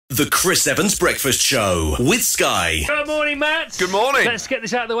The Chris Evans Breakfast Show with Sky. Good morning, Matt. Good morning. Let's get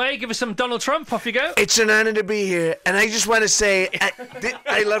this out of the way. Give us some Donald Trump. Off you go. It's an honour to be here, and I just want to say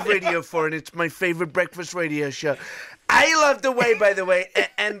I love Radio 4, and it's my favourite breakfast radio show. I love the way, by the way,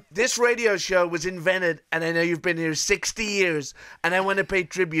 and this radio show was invented, and I know you've been here 60 years, and I want to pay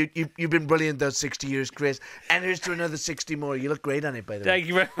tribute. You've been brilliant those 60 years, Chris, and here's to another 60 more. You look great on it, by the way. Thank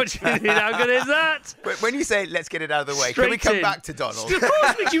you very much. How good is that? When you say, let's get it out of the way, can we come back to Donald? Of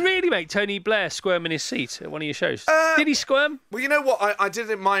course, did you really make Tony Blair squirm in his seat at one of your shows? Did he squirm? Well, you know what? I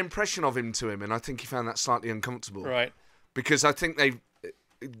did my impression of him to him, and I think he found that slightly uncomfortable. Right. Because I think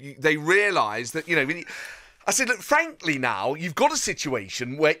they realised that, you know... I said, look, frankly now, you've got a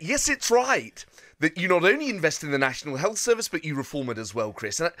situation where, yes, it's right that you not only invest in the National Health Service, but you reform it as well,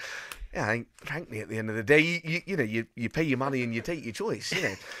 Chris. And I think, frankly, at the end of the day, you pay your money and you take your choice, you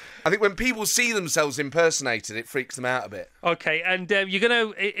know. I think when people see themselves impersonated, it freaks them out a bit. Okay, and you're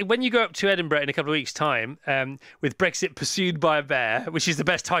going to, when you go up to Edinburgh in a couple of weeks' time, with Brexit Pursued by a Bear, which is the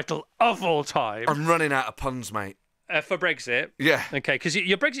best title of all time. I'm running out of puns, mate. For Brexit? Yeah. Okay, because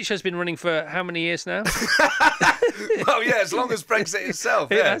your Brexit show's been running for how many years now? Well, yeah, as long as Brexit itself,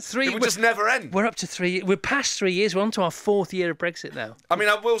 yeah. It would just never end. We're up to 3 years. We're past 3 years. We're on to our 4th year of Brexit now. I mean,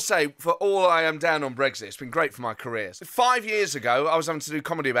 I will say, for all I am down on Brexit, it's been great for my career. 5 years ago, I was having to do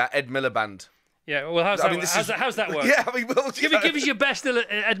comedy about Ed Miliband. Yeah, well, how's that work? Yeah, I mean, well, give us your best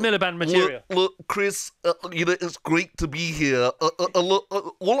Ed Miliband material. Look, Chris, it's great to be here. Look,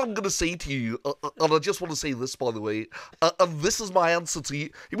 all I'm going to say to you, and I just want to say this, by the way, and this is my answer to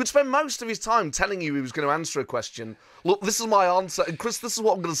you. He would spend most of his time telling you he was going to answer a question. Look, this is my answer, and Chris, this is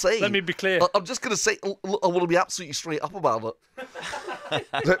what I'm going to say. Let me be clear. I'm just going to say, look, I want to be absolutely straight up about it.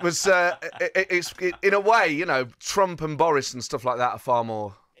 It was, it's in a way, you know, Trump and Boris and stuff like that are far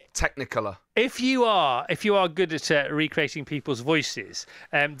more technicolor. If you are good at recreating people's voices,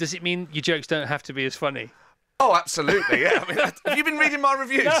 does it mean your jokes don't have to be as funny? Oh, absolutely, yeah. I mean, have you been reading my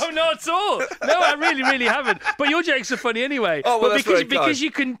reviews? No, not at all. No, I really haven't. But your jokes are funny anyway. Oh, well, but because you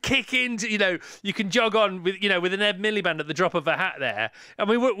can kick into, you can jog on with, with an Ed Miliband at the drop of a hat there. I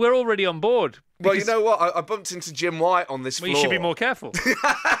mean, we're already on board. Well, you know what? I bumped into Jim White on this floor. You should be more careful.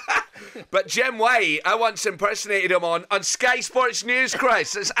 But Jim White, I once impersonated him on Sky Sports News,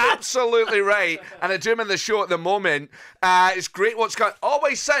 Chris. It's absolutely right. And I do him in the show at the moment. It's great what's going on.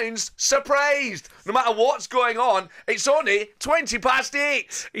 Always sounds surprised. No matter what's going on, it's only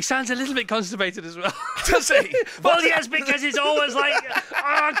 8:20. He sounds a little bit constipated as well. Does he? Well, yes, because it's always like,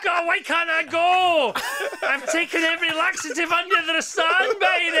 oh, God, why can't I go? I've taken every laxative under the sun,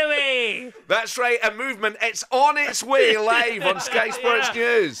 by the way. That's right, a movement. It's on its way live on Sky Sports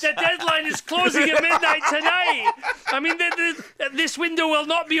News. The deadline is closing at midnight tonight. I mean, this window will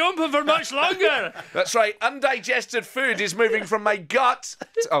not be open for much longer. That's right, undigested food is moving from my gut.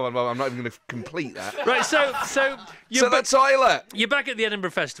 Oh, well, I'm not even going to complete that. Right, so you're the toilet. You're back at the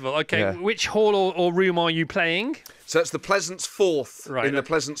Edinburgh Festival. Okay, yeah. Which hall or room are you playing? So it's the Pleasance Fourth in the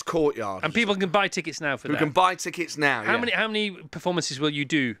Pleasance Courtyard. And people can buy tickets now for that? People can buy tickets now, How many performances will you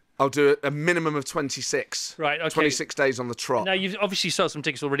do? I'll do a minimum of 26. Right, okay. 26 days on the trot. Now, you've obviously sold some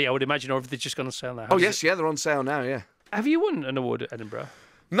tickets already, I would imagine, or have they just gone on sale now? Oh, yes, yeah, they're on sale now, yeah. Have you won an award at Edinburgh?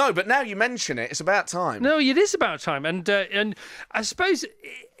 No, but now you mention it, it's about time. No, it is about time. And I suppose,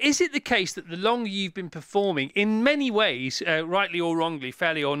 is it the case that the longer you've been performing, in many ways, rightly or wrongly,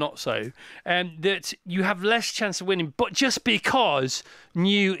 fairly or not so, that you have less chance of winning, but just because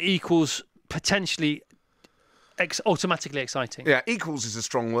new equals potentially automatically exciting? Yeah, equals is a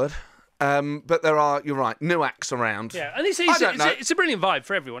strong word. But there are, you're right, new acts around. Yeah, and it's a brilliant vibe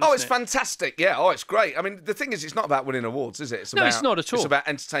for everyone. Oh, it's fantastic. Yeah, oh, it's great. I mean, the thing is, it's not about winning awards, is it? No, it's not at all. It's about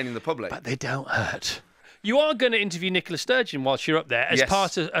entertaining the public. But they don't hurt. You are going to interview Nicola Sturgeon whilst you're up there as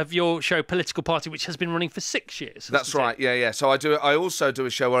part of your show Political Party, which has been running for 6 years. That's right, yeah. So I also do a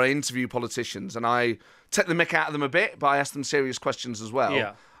show where I interview politicians and I take the mick out of them a bit, but I ask them serious questions as well.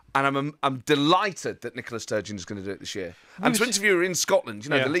 Yeah. And I'm delighted that Nicola Sturgeon is going to do it this year. And to interview her in Scotland,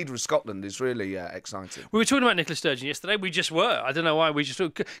 the leader of Scotland is really exciting. We were talking about Nicola Sturgeon yesterday. We just were. I don't know why.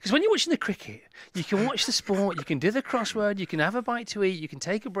 Because when you're watching the cricket, you can watch the sport, you can do the crossword, you can have a bite to eat, you can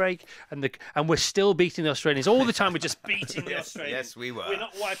take a break, and we're still beating the Australians. All the time we're just beating the Australians. Yes, we were. We're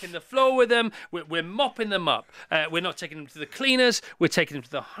not wiping the floor with them. We're mopping them up. We're not taking them to the cleaners. We're taking them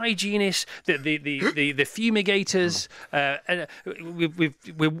to the hygienists, the fumigators. And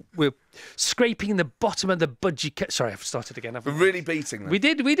we're scraping the bottom of the budgie. Sorry, I've started again. We're really beating them. We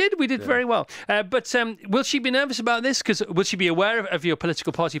did very well. But will she be nervous about this? Because will she be aware of your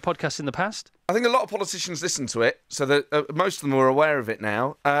political party podcast in the past? I think a lot of politicians listen to it, so that most of them are aware of it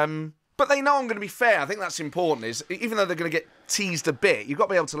now. But But they know I'm going to be fair. I think that's important. Is even though they're going to get teased a bit, you've got to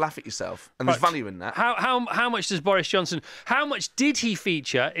be able to laugh at yourself, and there's value in that. How much does Boris Johnson? How much did he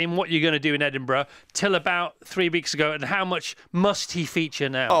feature in what you're going to do in Edinburgh till about 3 weeks ago, and how much must he feature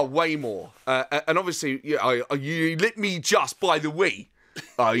now? Oh, way more. And obviously, you let me just, by the way,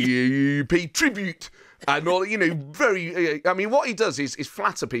 you pay tribute. And all, very. I mean, what he does is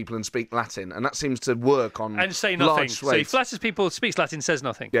flatter people and speak Latin, and that seems to work on and say nothing. large So he flatters people, speaks Latin, says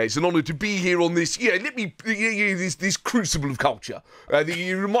nothing. Yeah, it's an honour to be here on this. Yeah, let me this crucible of culture.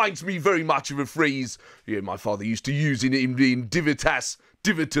 It reminds me very much of a phrase my father used to use in divitas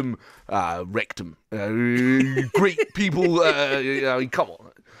divitum rectum. Great people. Come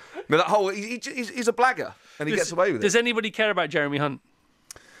on. Now, that whole he's a blagger, and he gets away with it. Does anybody care about Jeremy Hunt?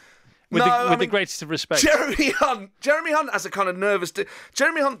 With the greatest of respect. Jeremy Hunt has a kind of nervous...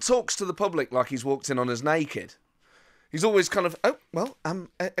 Jeremy Hunt talks to the public like he's walked in on us naked. He's always kind of, I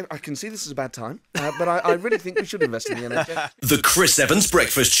can see this is a bad time, but I really think we should invest in the NHS. The Chris Evans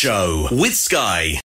Breakfast Show with Sky.